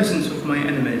the presence of my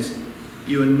enemies.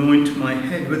 You anoint my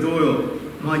head with oil,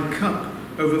 my cup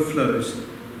overflows.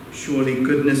 Surely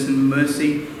goodness and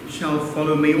mercy shall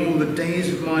follow me all the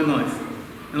days of my life,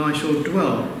 and I shall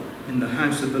dwell in the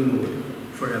house of the Lord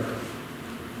forever.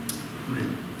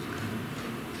 Amen.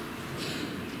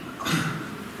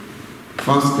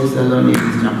 1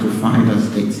 Thessalonians chapter 5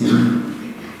 verse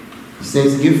 18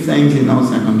 says, give thanks in all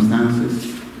circumstances,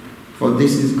 for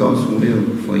this is God's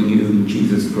will for you in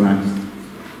Jesus Christ.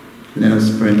 Let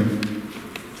us pray.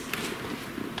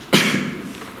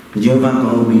 Jehovah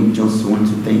God, we just want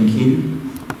to thank you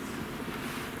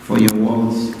for your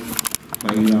words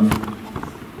that you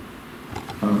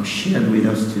have shared with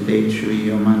us today through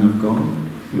your man of God.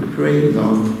 We pray,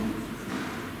 Lord,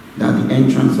 that the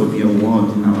entrance of your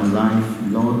word in our life,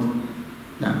 Lord,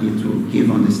 that it will give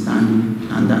understanding,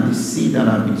 and that the seed that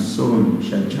have been sown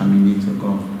shall germinate, O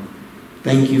God.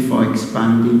 Thank you for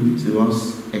expanding to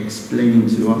us, explaining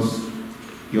to us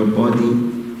your body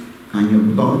and your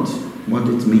blood, what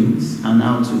it means, and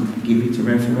how to give it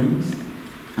reference,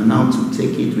 and how to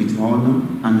take it with honor,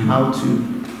 and how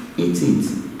to eat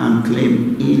it and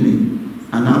claim healing,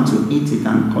 and how to eat it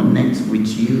and connect with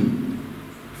you.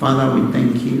 Father, we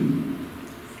thank you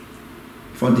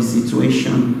for the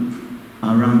situation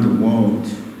around the world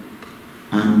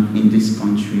and in this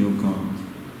country, O God.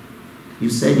 You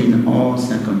said in all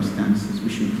circumstances we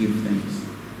should give thanks.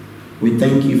 We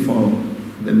thank you for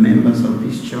the members of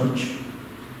this church.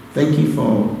 Thank you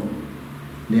for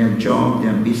their job,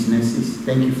 their businesses.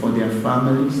 Thank you for their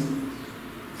families.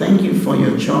 Thank you for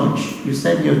your church. You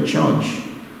said your church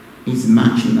is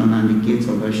marching on, and the gates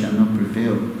of hell shall not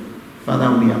prevail.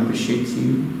 Father, we appreciate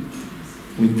you.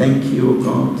 We thank you, O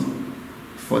God,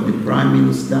 for the Prime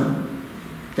Minister.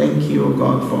 Thank you, O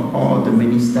God, for all the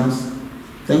ministers.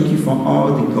 Thank you for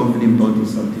all the governing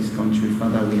bodies of this country.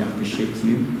 Father, we appreciate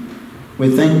you.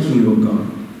 We thank you, O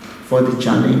God, for the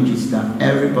challenges that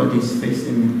everybody is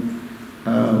facing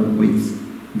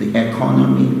with the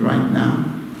economy right now.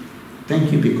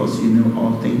 Thank you because you know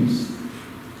all things.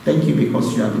 Thank you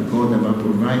because you are the God of our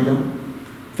provider.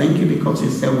 Thank you because you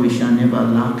said we shall never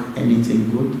lack anything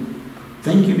good.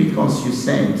 Thank you because you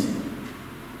said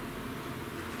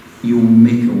you will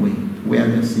make a way where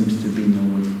there seems to be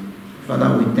no way.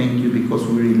 Father, we thank you because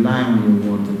we rely on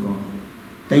your word, O God.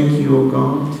 Thank you, O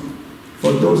God,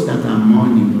 for those that are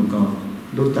mourning, O God,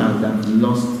 those that have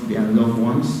lost their loved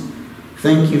ones.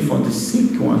 Thank you for the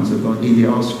sick ones, O God, in the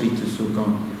hospitals, O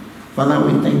God. Father,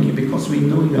 we thank you because we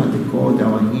know you are the God,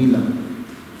 our healer.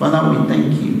 Father, we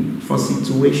thank you for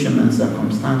situations and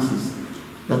circumstances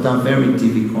that are very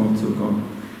difficult, O God.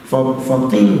 For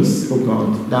things, O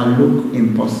God, that look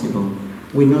impossible.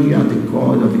 We know you are the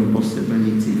God of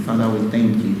impossibility. Father, we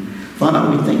thank you. Father,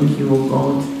 we thank you, O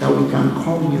God, that we can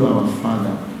call you our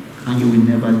Father, and you will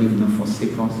never leave nor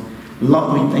forsake us.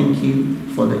 Lord, we thank you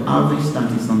for the harvest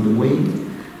that is on the way.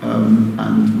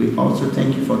 And we also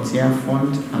thank you for Tear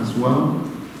Fund as well,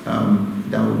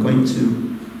 that we're going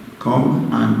to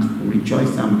come and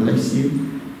rejoice and bless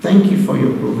you. Thank you for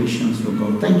your provisions, O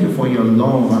God. Thank you for your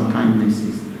love and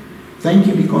kindnesses. Thank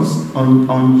you because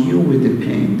on you we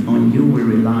depend, on you we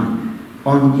rely,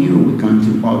 on you we can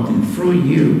do all things. Through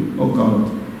you, O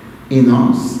God, in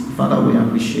us. Father, we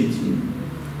appreciate you.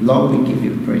 Lord, we give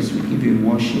you praise, we give you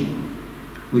worship.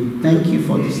 We thank you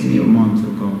for this new month,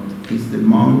 O God. It's the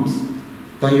month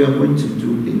that you are going to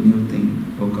do a new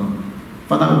thing, O God.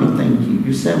 Father, we thank you.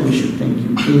 You said we should thank you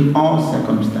in all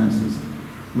circumstances.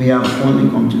 We have only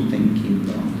come to thank you,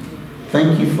 Lord.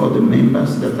 Thank you for the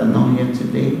members that are not here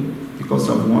today because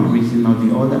of one reason or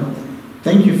the other.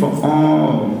 Thank you for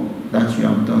all that you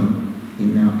have done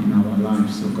in our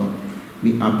lives, O God.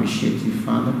 We appreciate you,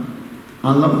 Father.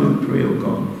 And Lord, we pray, O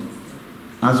God,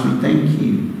 as we thank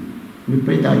you, we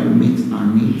pray that you meet our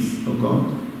needs, O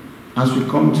God. As we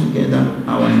come together,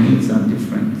 our needs are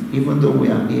different. Even though we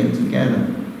are here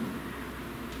together,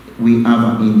 we have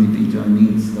our individual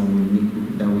needs that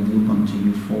we look unto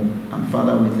you for. And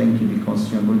Father, we thank you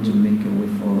because you are going to make a way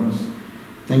for us.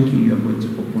 Thank you, you are going to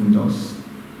open doors.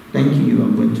 Thank you, you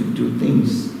are going to do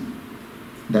things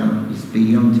that is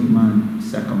beyond human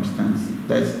circumstances,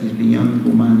 that is beyond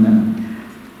human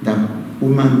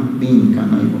human being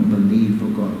cannot even believe, oh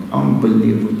God.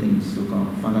 Unbelievable things, oh God.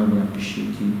 Father, we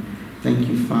appreciate you. Thank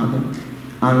you, Father.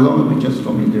 And Lord, we just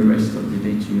commit the rest of the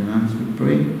day to your hands. We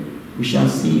pray we shall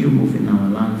see you move in our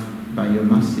life by your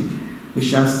mercy. We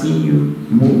shall see you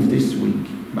move this week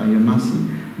by your mercy.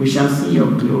 We shall see your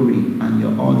glory and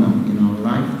your honor in our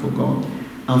life, oh God.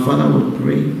 And Father, we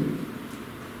pray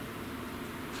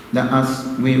that as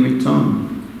we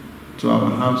return to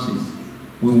our houses,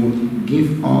 we will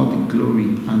give all the glory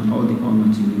and all the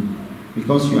honor to you,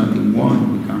 because you are the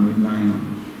one we can rely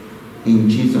on. In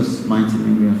Jesus' mighty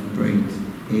name we have prayed.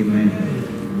 Amen.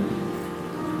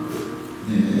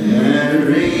 There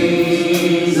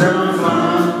is a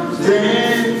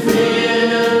fountain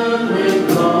filled with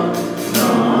blood,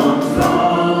 not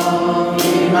from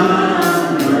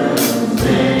Emmanuel's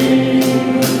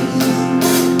days.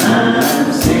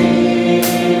 I've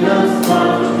seen us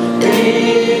wash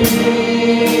in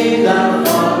the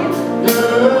flood,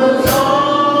 lose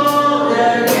all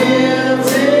their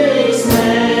guilty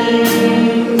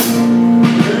stains.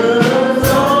 Lose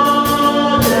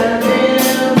all their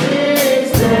guilty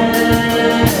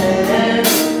stains.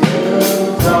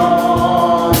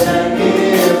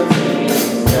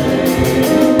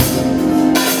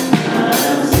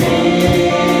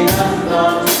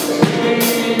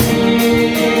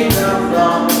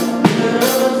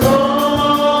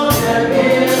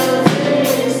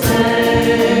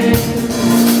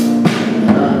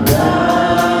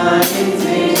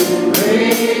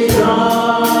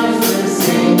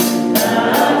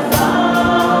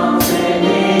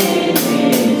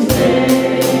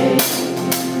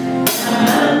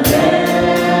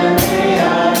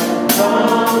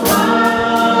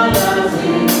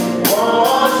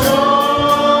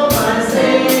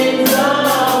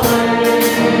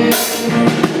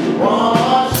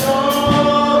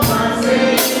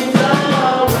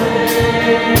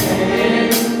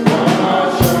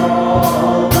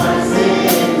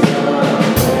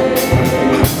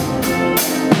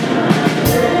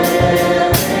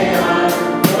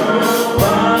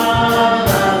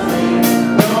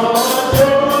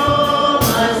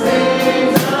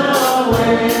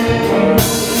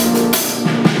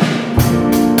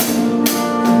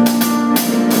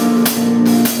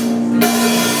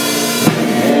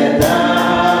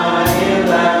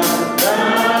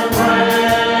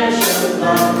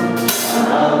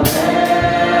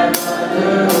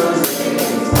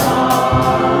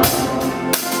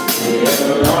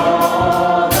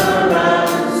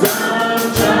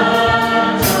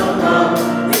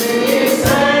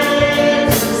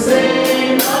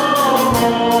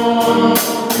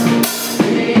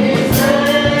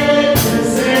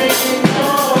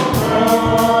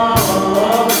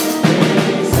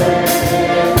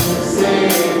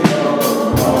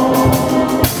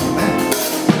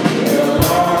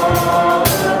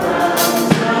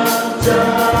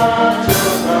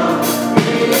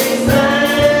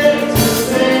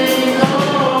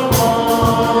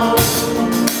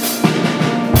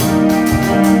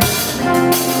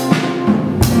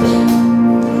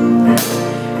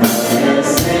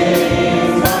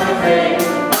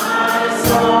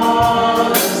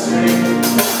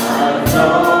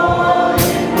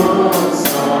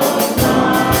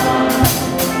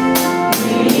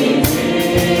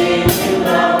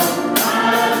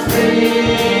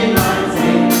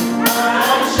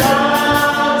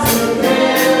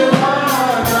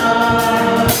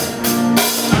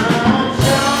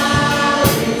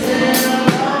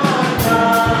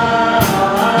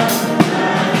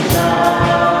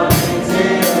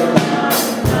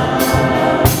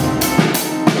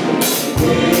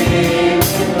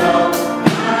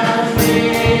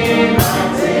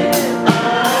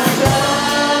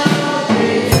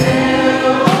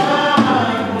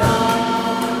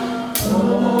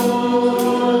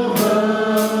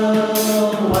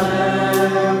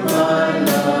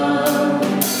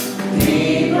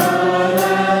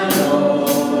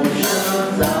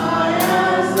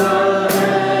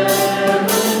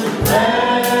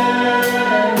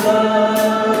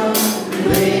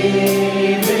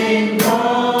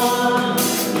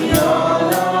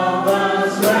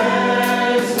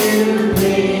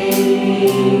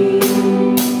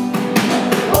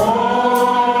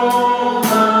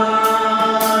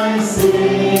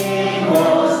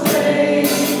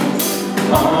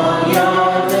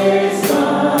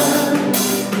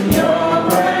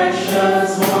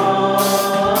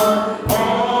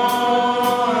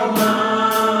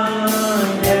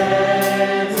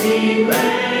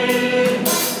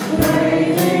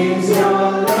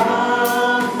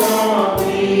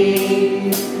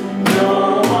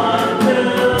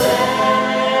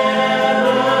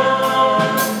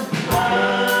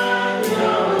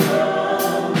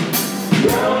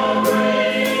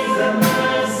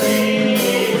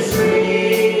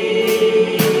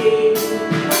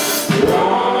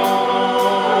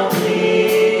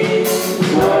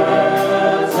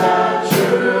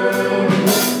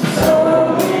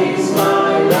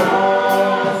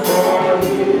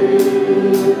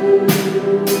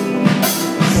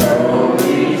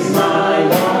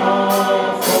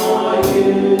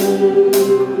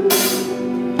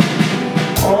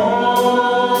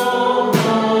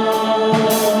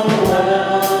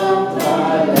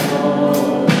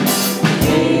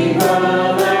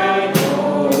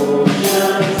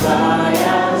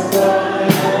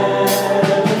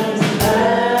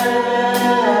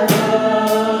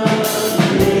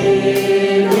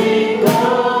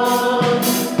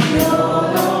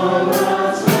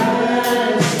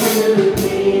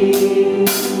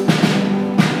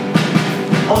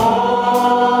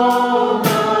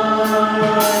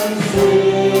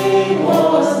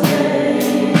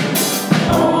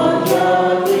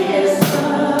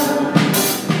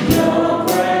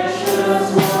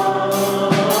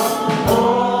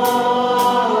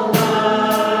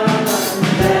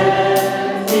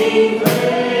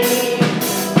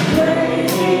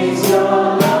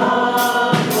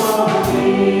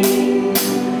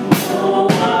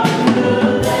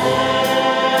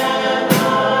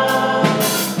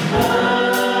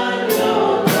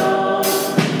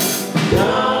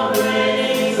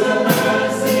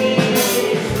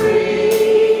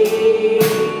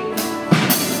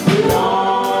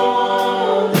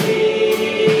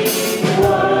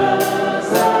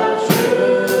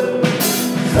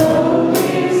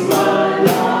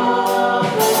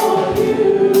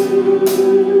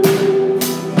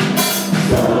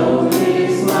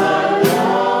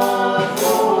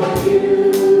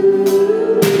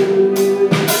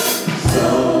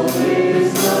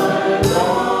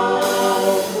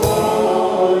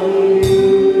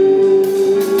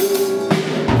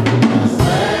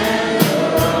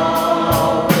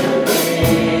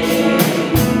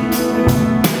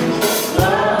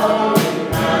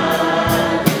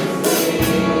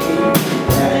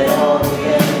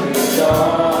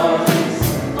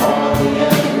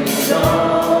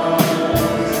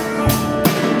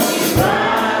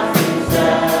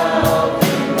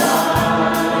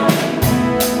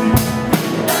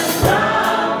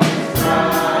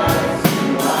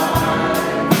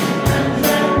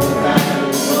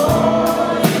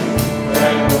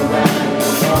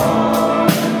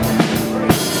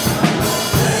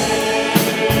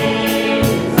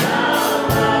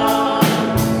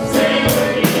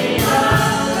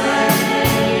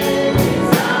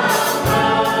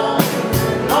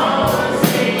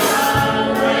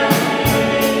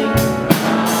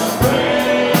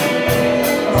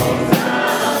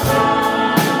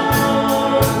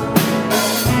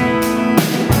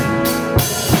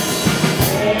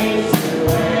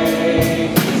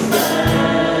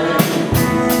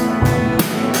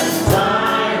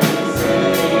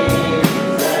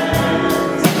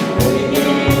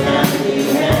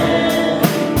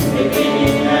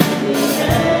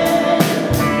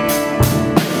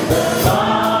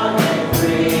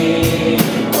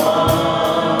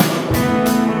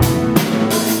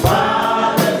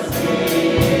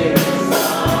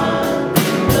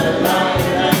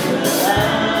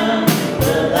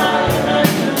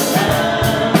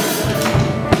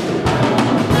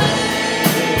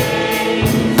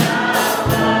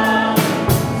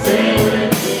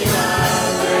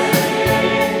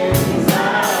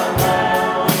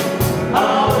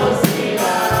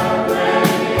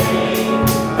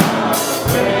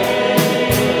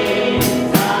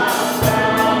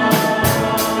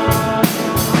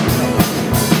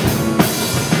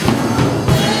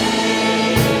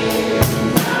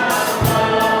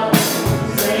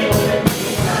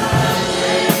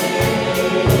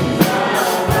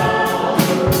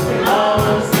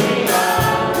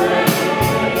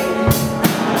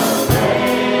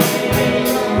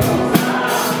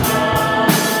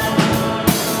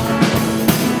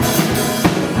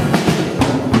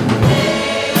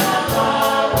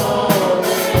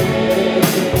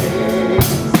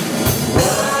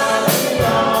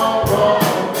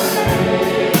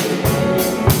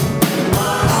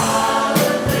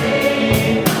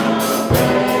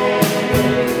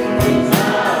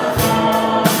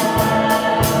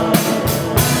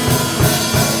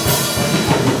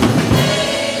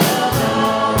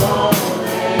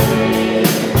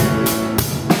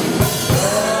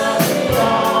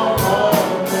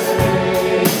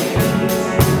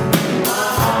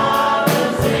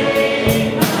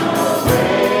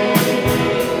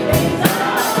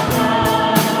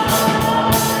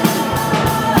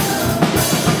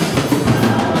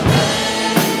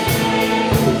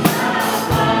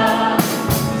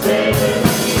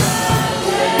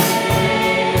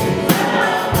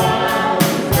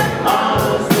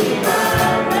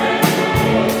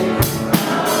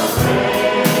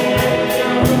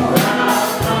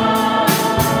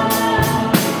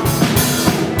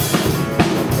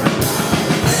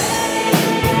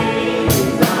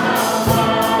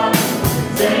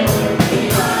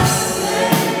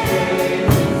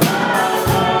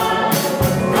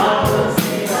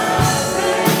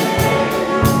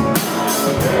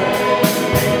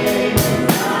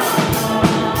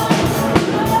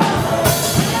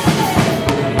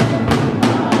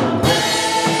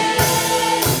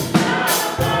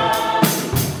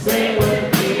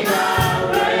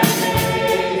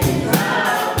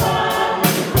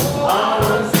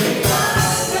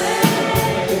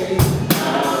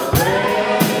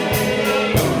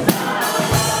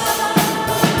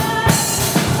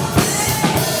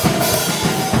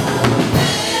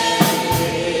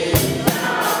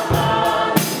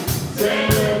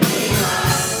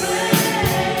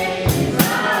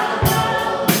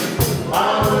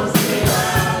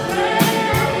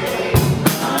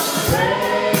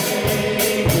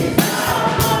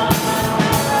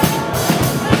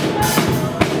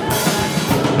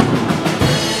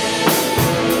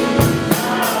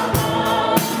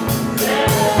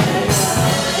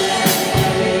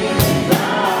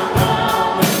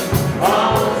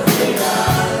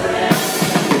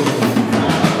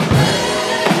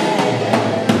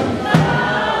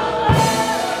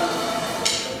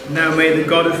 Now may the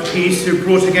God of peace, who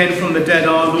brought again from the dead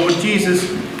our Lord Jesus,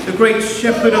 the great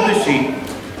shepherd of the sheep,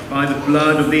 by the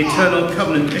blood of the eternal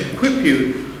covenant, equip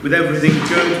you with everything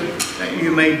good, that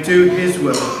you may do his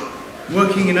will,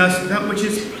 working in us that which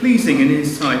is pleasing in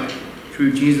his sight,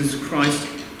 through Jesus Christ,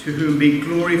 to whom be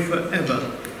glory forever.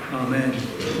 Amen.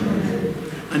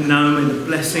 And now may the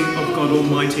blessing of God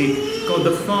Almighty, God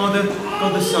the Father,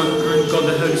 God the Son, and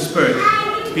God the Holy Spirit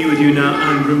be with you now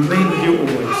and remain with you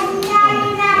always.